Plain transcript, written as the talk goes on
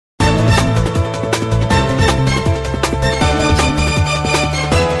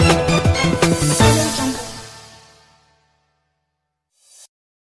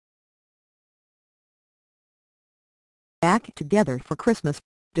back together for Christmas,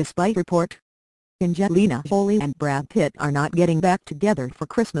 despite report. Angelina Jolie and Brad Pitt are not getting back together for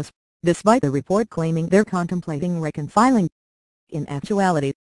Christmas, despite the report claiming they're contemplating reconciling. In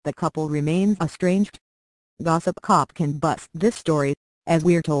actuality, the couple remains estranged. Gossip Cop can bust this story, as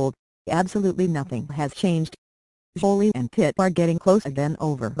we're told, absolutely nothing has changed. Jolie and Pitt are getting close again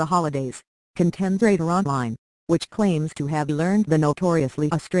over the holidays, contends Radar Online, which claims to have learned the notoriously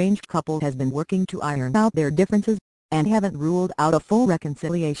estranged couple has been working to iron out their differences, and haven't ruled out a full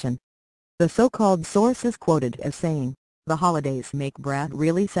reconciliation. The so-called source is quoted as saying, "The holidays make Brad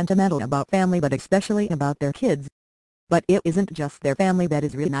really sentimental about family but especially about their kids." But it isn't just their family that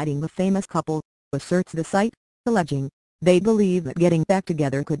is reuniting the famous couple, asserts the site, alleging, they believe that getting back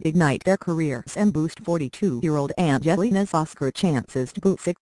together could ignite their careers and boost 42-year-old Angelina's Oscar chances to boot.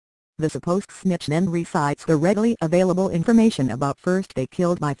 The supposed snitch then recites the readily available information about First They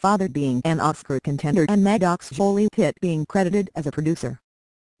Killed My Father being an Oscar contender and Maddox Jolie Pitt being credited as a producer.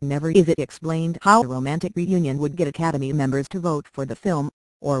 Never is it explained how a romantic reunion would get Academy members to vote for the film,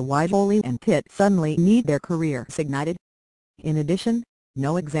 or why Jolie and Pitt suddenly need their careers ignited. In addition,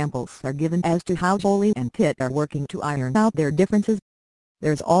 no examples are given as to how Jolie and Pitt are working to iron out their differences.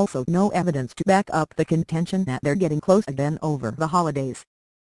 There's also no evidence to back up the contention that they're getting close again over the holidays.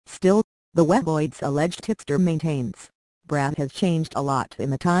 Still, the webloid's alleged tipster maintains, Brad has changed a lot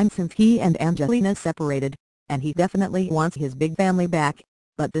in the time since he and Angelina separated, and he definitely wants his big family back,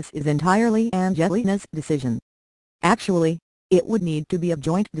 but this is entirely Angelina's decision. Actually, it would need to be a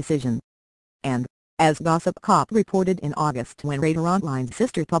joint decision. And, as Gossip Cop reported in August when Radar Online's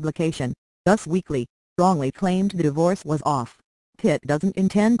sister publication, Us Weekly, wrongly claimed the divorce was off, Pitt doesn't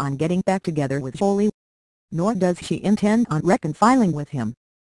intend on getting back together with Jolie. Nor does she intend on reconciling with him.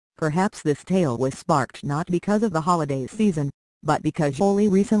 Perhaps this tale was sparked not because of the holiday season, but because Jolie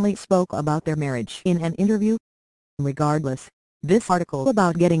recently spoke about their marriage in an interview. Regardless, this article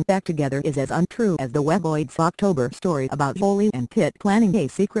about getting back together is as untrue as the webloid's October story about Jolie and Pitt planning a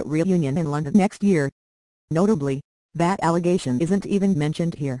secret reunion in London next year. Notably, that allegation isn't even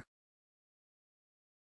mentioned here.